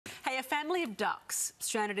family of ducks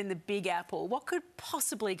stranded in the Big Apple. What could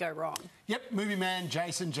possibly go wrong? Yep, movie man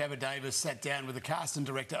Jason Jabba Davis sat down with the cast and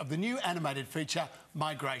director of the new animated feature,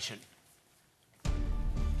 Migration.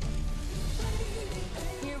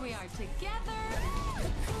 Here we are together.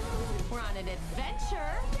 We're on an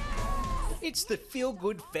adventure. It's the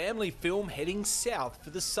feel-good family film heading south for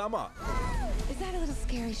the summer. Is that a little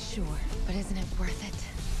scary? Sure, but isn't it worth it?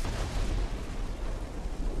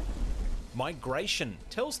 Migration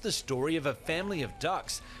tells the story of a family of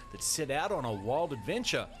ducks that set out on a wild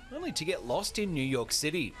adventure only to get lost in New York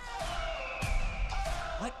City.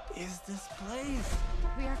 What is this place?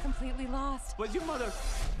 We are completely lost. Where's your mother?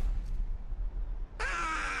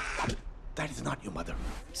 That is not your mother.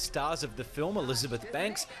 Stars of the film, Elizabeth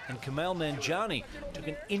Banks and Kumail Nanjiani, took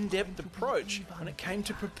an in-depth approach when it came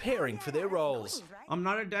to preparing for their roles. I'm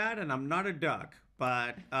not a dad and I'm not a duck,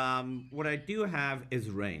 but what I do have is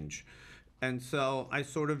range. And so I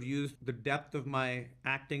sort of used the depth of my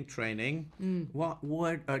acting training. What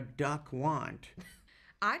would a duck want?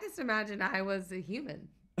 I just imagined I was a human.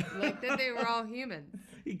 Like that they were all humans.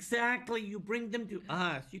 Exactly. You bring them to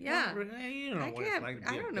us. You Yeah. can't, you know what it's like to be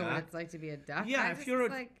I don't a know what duck. it's like to be a duck. Yeah, I if just you're a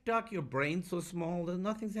was like, duck, your brain's so small that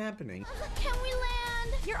nothing's happening. Can we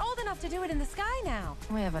land? You're old enough to do it in the sky now.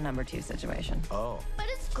 We have a number 2 situation. Oh. But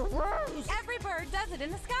it's gross. Every bird does it in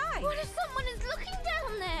the sky. What if someone is looking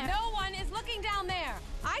down there? No one is looking down there.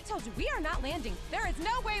 I told you we are not landing. There is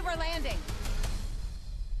no way we're landing.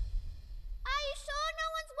 Are you sure no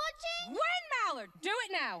one's watching? When, Mallard? Do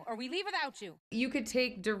it now, or we leave without you. you could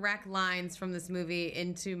take direct lines from this movie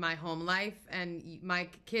into my home life, and my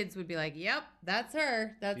kids would be like, "Yep, that's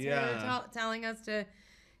her. That's Yeah. her telling us to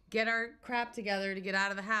get our crap together to get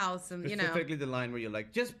out of the house." And Specifically the line where you're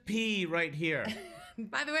like, just pee right here.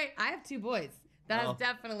 by the way, I have 2 boys. That Well, has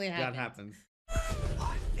definitely happened. That happens.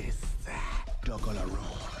 What is that? Chocolat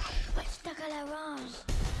rouge. What's the orange?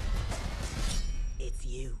 It's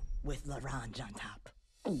you with l'orange on top.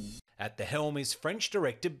 At the helm is French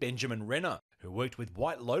director Benjamin Renner, who worked with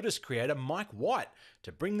White Lotus creator Mike White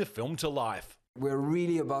to bring the film to life. We're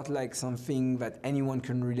really about like something that anyone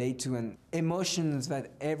can relate to and emotions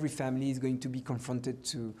that every family is going to be confronted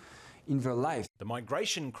to in their life. The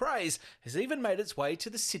migration craze has even made its way to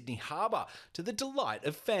the Sydney Harbour, to the delight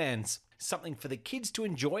of fans. Something for the kids to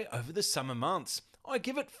enjoy over the summer months. I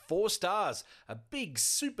give it 4 stars. A big,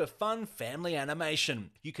 super fun family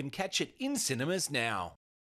animation. You can catch it in cinemas now.